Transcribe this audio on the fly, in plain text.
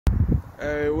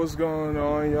Hey, what's going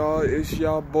on, y'all? It's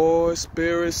y'all boy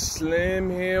Spirit Slim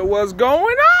here. What's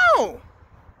going on?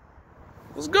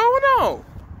 What's going on?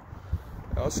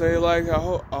 I'll say, like, I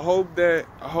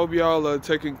hope y'all are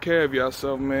taking care of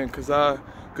yourself, man. Cause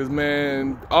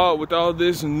man, with all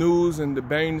this news and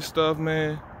debating stuff,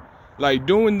 man, like,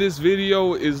 doing this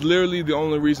video is literally the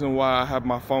only reason why I have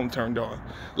my phone turned on.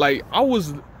 Like, I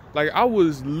was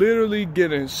literally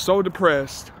getting so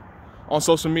depressed on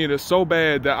social media so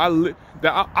bad that I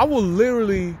will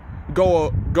literally go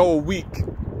a week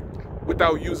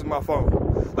without using my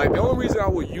phone. Like, the only reason I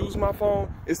would use my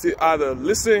phone is to either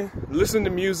listen to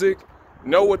music,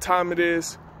 know what time it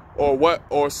is,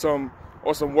 or some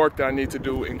work that I need to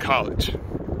do in college.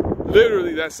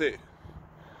 Literally, that's it.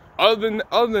 Other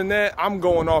than that, I'm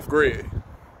going off grid.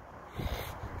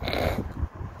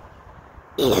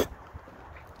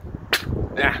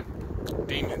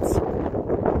 Demons.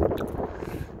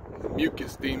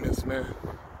 Mucus demons, man.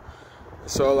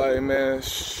 So, like, man,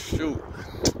 shoot,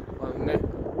 my nature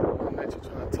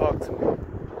trying to talk to me,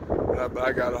 but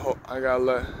I gotta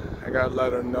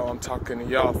let her know I'm talking to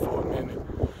y'all for a minute.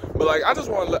 But, like, I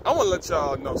want to let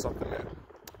y'all know something, man.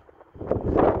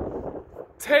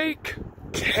 Take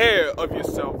care of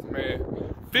yourself,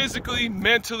 man. Physically,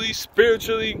 mentally,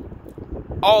 spiritually,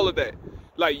 all of that.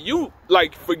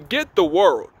 Like, forget the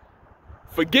world.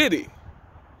 Forget it.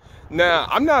 Now,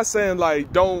 I'm not saying,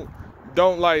 like, don't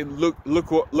like look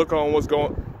on what's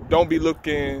going. Don't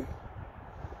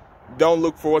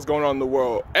look for what's going on in the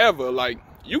world ever. Like,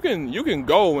 you can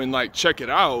go and, like, check it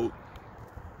out,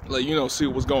 like, you know, see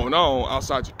what's going on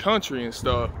outside your country and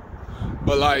stuff.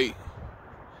 But, like,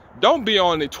 don't be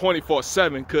on it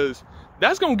 24/7, cause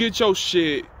that's gonna get your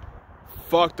shit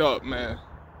fucked up, man.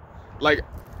 Like,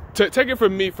 take it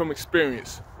from me, from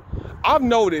experience. I've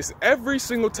noticed every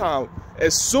single time,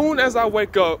 as soon as I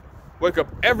wake up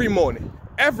every morning,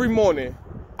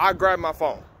 I grab my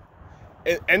phone.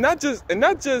 And the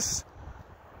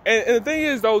thing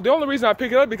is, though, the only reason I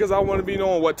pick it up because I want to be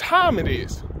knowing what time it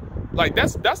is. Like,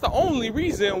 that's the only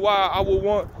reason why I would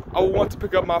want to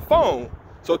pick up my phone.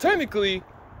 So technically,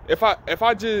 if I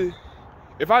didn't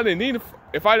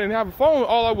have a phone,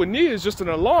 all I would need is just an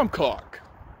alarm clock.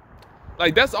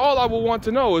 Like, that's all I would want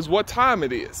to know, is what time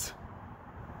it is.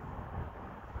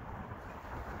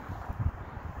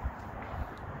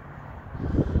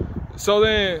 So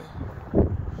then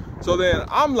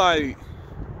I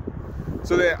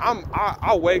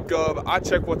wake up, I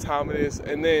check what time it is,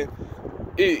 and then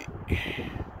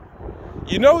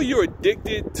you know you're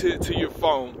addicted to your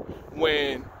phone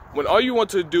when all you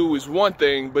want to do is one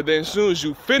thing, but then as soon as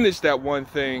you finish that one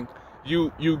thing,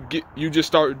 you just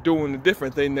start doing a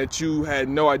different thing that you had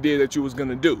no idea that you was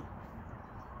gonna do.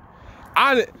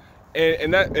 And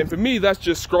for me, that's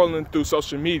just scrolling through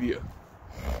social media.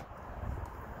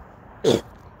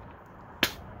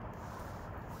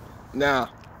 Now,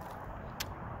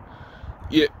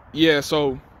 yeah.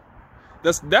 So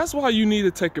that's why you need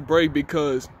to take a break,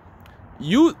 because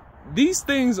these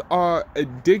things are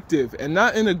addictive, and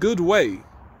not in a good way.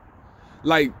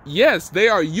 Like, yes, they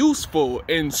are useful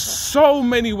in so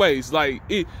many ways. Like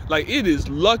it is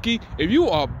lucky if you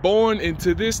are born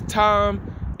into this time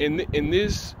in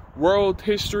this world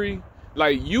history.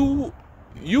 Like, you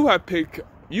have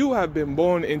been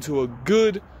born into a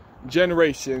good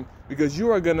generation, because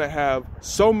you are gonna have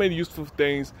so many useful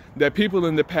things that people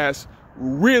in the past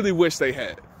really wish they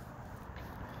had.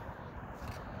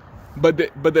 But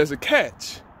there's a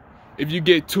catch. If you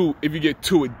get too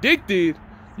addicted,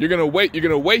 you're gonna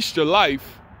waste your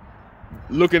life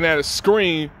looking at a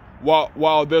screen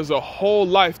while there's a whole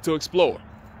life to explore.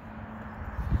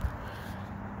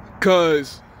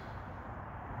 Cause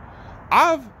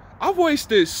I've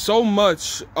wasted so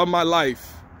much of my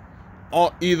life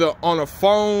either on a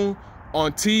phone,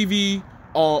 on TV,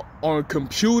 on a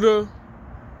computer,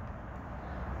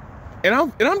 and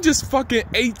I'm just fucking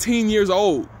 18 years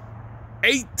old.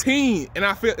 18, and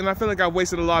I feel like I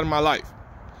wasted a lot of my life.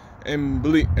 And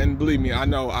believe me, I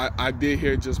know I did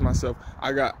hear it just myself.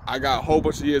 I got a whole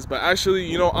bunch of years, but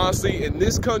actually, you know, honestly, in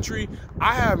this country,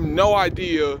 I have no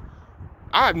idea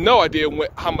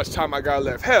how much time I got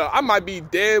left. Hell, I might be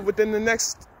dead within the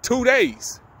next 2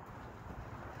 days.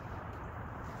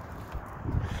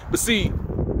 But see,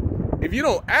 if you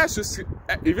don't ask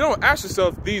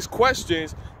yourself these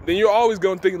questions, then you're always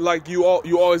gonna think like you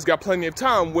always got plenty of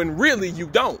time, when really you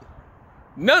don't.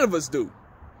 None of us do.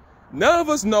 None of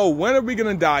us know when are we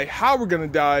gonna die, how we're gonna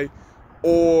die,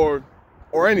 or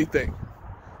anything.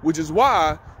 Which is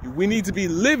why we need to be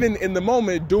living in the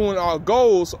moment, doing our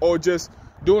goals, or just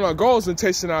doing our goals and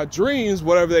chasing our dreams,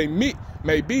 whatever they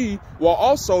may be, while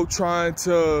also trying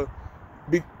to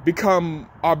become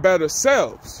our better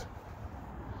selves.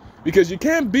 Because you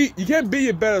can't be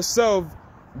your better self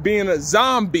being a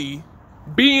zombie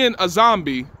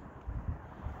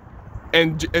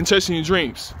and chasing your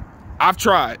dreams. I've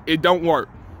tried. It don't work.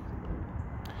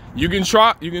 You can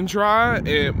try,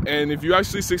 and if you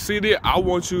actually succeeded, I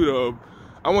want you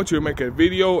to make a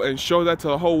video and show that to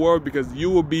the whole world, because you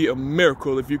will be a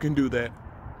miracle if you can do that.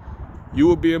 You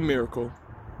will be a miracle.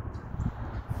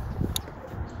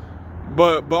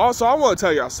 But also, I want to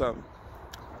tell y'all something.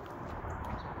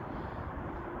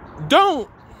 Don't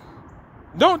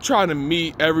try to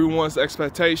meet everyone's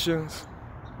expectations.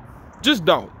 Just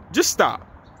don't. Just stop.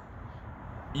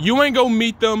 You ain't gonna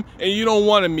meet them, and you don't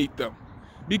want to meet them.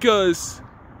 Because,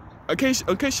 in case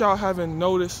y'all haven't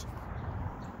noticed,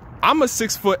 I'm a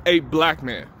 6'8" black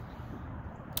man.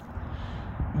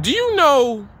 Do you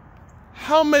know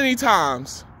how many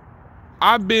times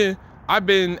I've been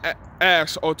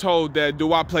asked or told that,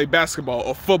 do I play basketball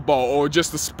or football or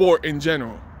just the sport in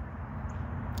general?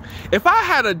 If I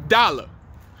had $1,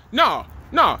 no,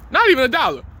 not even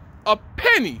 $1, a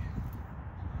penny,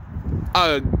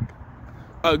 a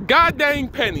goddamn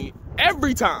penny,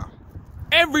 every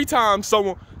time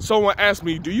someone asks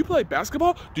me, do you play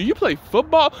basketball? Do you play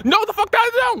football? No, the fuck I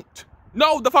don't.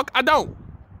 No, the fuck I don't.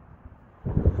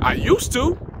 I used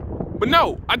to, but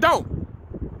no, I don't.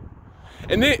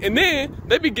 And then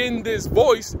they be getting this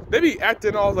voice. They be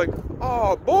acting all like,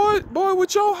 oh, boy,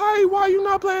 with your height, why you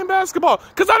not playing basketball?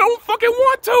 Because I don't fucking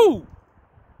want to.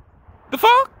 The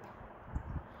fuck?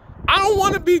 I don't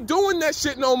want to be doing that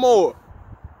shit no more.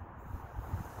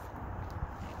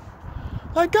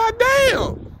 Like,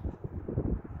 goddamn.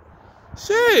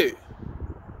 Shit.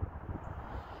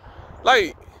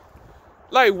 Like,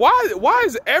 why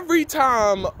is every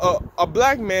time a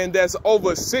black man that's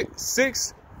over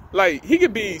six, like, he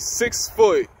could be 6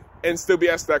 foot and still be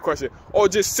asked that question, or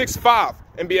just 6'5"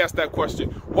 and be asked that question?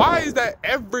 Why is that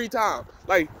every time?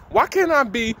 Like, why can't I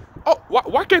be? Oh,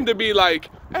 why can't they be like,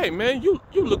 hey man, you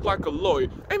look like a lawyer.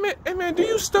 Hey man, do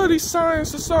you study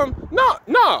science or something? No.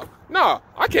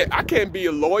 I can't be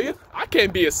a lawyer. I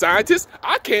can't be a scientist.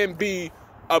 I can't be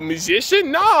a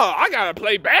musician. No, I gotta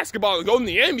play basketball and go in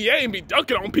the NBA and be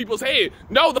dunking on people's head.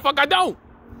 No, the fuck I don't.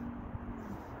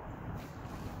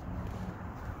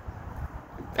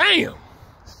 Damn.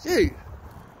 Shit.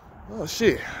 Oh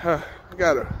shit. I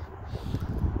gotta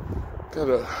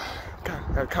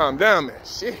calm down, man.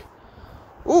 Shit.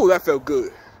 Ooh, that felt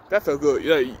good. That felt good.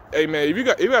 Yeah. Hey man, if you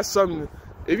got something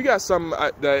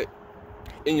that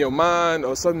in your mind,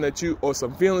 or something or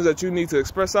some feelings that you need to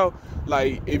express out,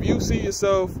 like if you see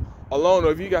yourself alone,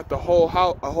 or if you got a whole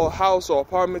house or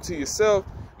apartment to yourself,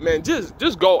 man,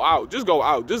 just go out. Just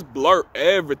blurt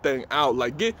everything out.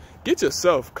 Like get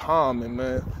yourself calm, and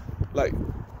man, like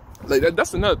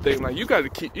that's another thing. Like you gotta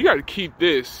keep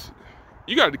this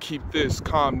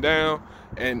calm down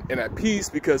and at peace,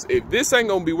 because if this ain't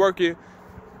gonna be working,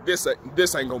 this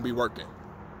ain't gonna be working.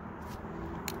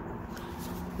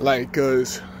 Like,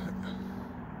 cause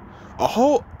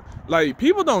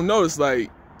people don't notice,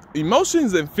 like,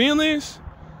 emotions and feelings,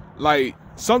 like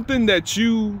something that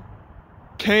you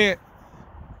can't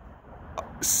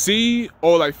see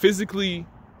or like physically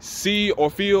see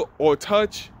or feel or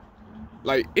touch,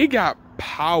 like it got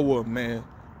power, man.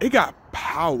 It got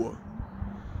power.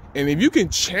 And if you can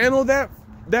channel that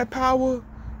power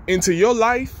into your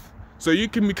life so you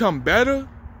can become better,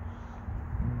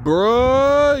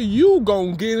 bruh, you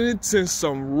gonna get into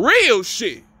some real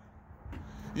shit.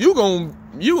 You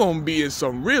gonna be in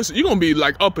some real shit. You gonna be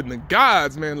like up in the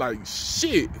gods, man, like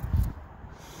shit.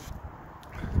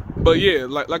 But yeah,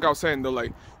 like I was saying though,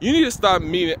 like you need to stop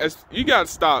you gotta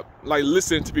stop like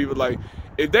listening to people. Like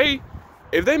if they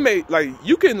make, like,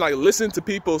 you can like listen to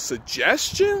people's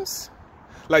suggestions,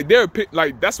 like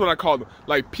that's what I call them,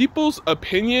 like people's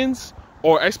opinions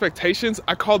or expectations.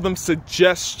 I call them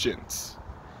suggestions.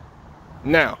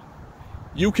 Now,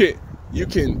 you can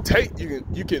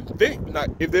think, like,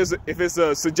 if it's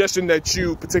a suggestion that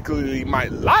you particularly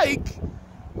might like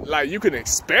you can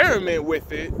experiment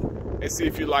with it and see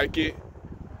if you like it.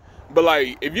 But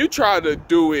like if you try to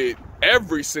do it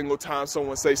every single time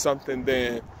someone says something,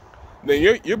 then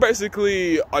you're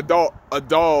basically a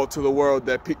doll to the world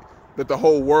that the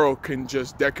whole world can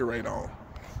just decorate on.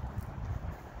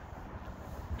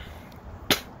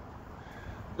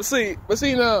 But see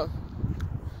now,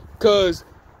 cause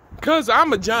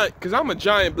I'm a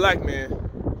giant black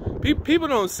man. People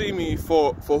don't see me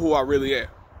for who I really am.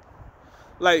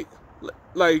 Like,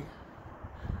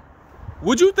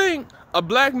 would you think a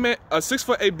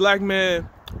 6'8" black man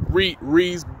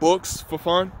reads books for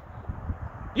fun?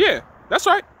 Yeah, that's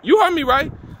right. You heard me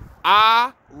right.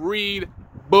 I read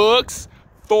books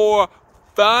for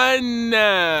fun.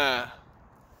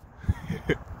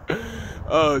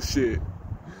 Oh shit.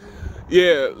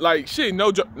 Yeah, like shit,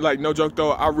 no joke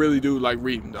though, I really do like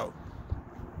reading though.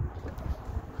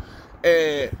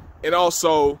 And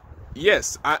also,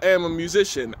 yes, I am a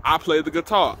musician. I play the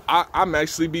guitar. I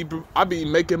be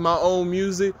making my own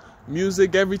music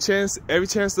every chance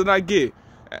that I get.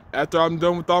 After I'm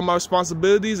done with all my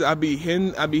responsibilities, I be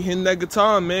hitting that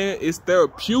guitar, man. It's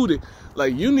therapeutic.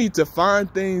 Like, you need to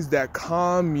find things that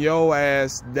calm your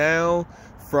ass down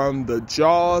from the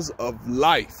jaws of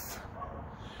life.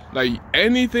 Like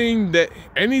anything,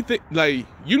 like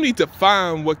you need to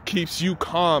find what keeps you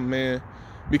calm, man.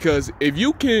 Because if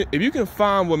you can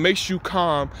find what makes you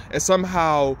calm and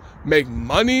somehow make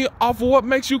money off of what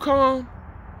makes you calm,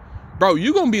 bro,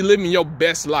 you're gonna be living your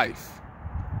best life.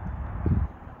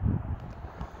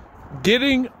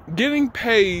 Getting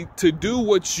paid to do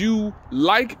what you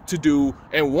like to do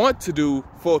and want to do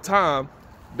full time,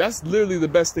 that's literally the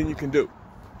best thing you can do.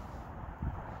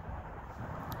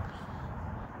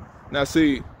 Now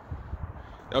see,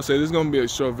 I'll say this is gonna be a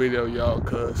short video, y'all,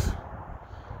 cause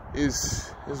it's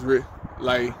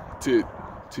like to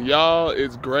y'all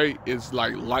it's great. It's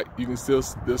like light. You can still,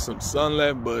 there's some sun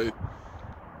left, but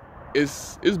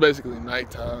it's basically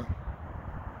nighttime.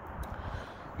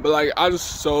 But like I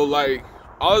just want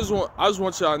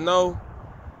y'all to know,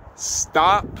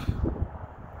 stop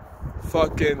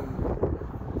fucking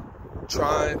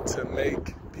trying to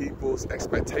make people's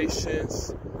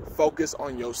expectations. Focus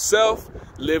on yourself.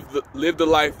 Live the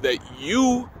life that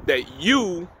you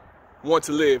want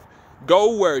to live.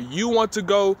 Go where you want to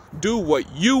go. Do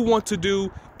what you want to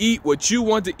do. Eat what you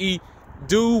want to eat.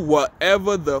 Do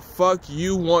whatever the fuck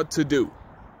you want to do.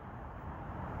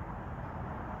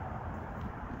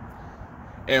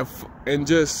 And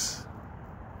just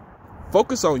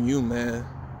focus on you, man.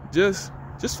 Just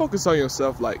focus on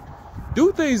yourself. Like,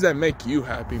 do things that make you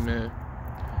happy, man.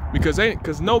 Because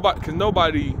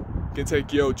nobody can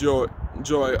take your joy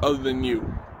other than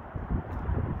you.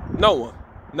 No one.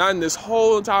 Not in this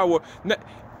whole entire world.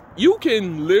 You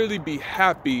can literally be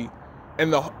happy,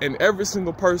 and every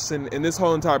single person in this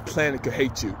whole entire planet could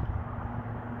hate you.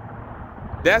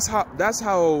 That's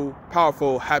how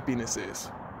powerful happiness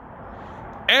is.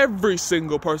 Every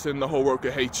single person in the whole world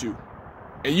could hate you,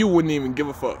 and you wouldn't even give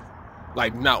a fuck.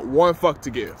 Like, not one fuck to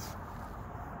give.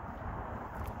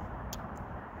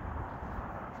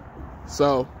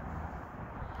 So,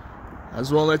 I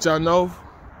just want to let y'all know,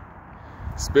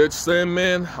 Spiritual Slim,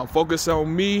 man, I'm focused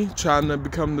on me, trying to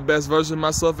become the best version of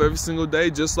myself every single day,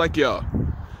 just like y'all.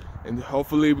 And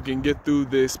hopefully we can get through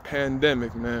this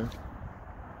pandemic, man.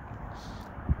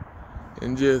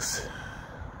 And just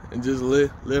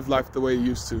live life the way you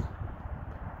used to.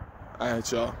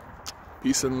 Alright, y'all.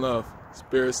 Peace and love.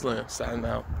 Spirit Slim, signing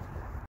out.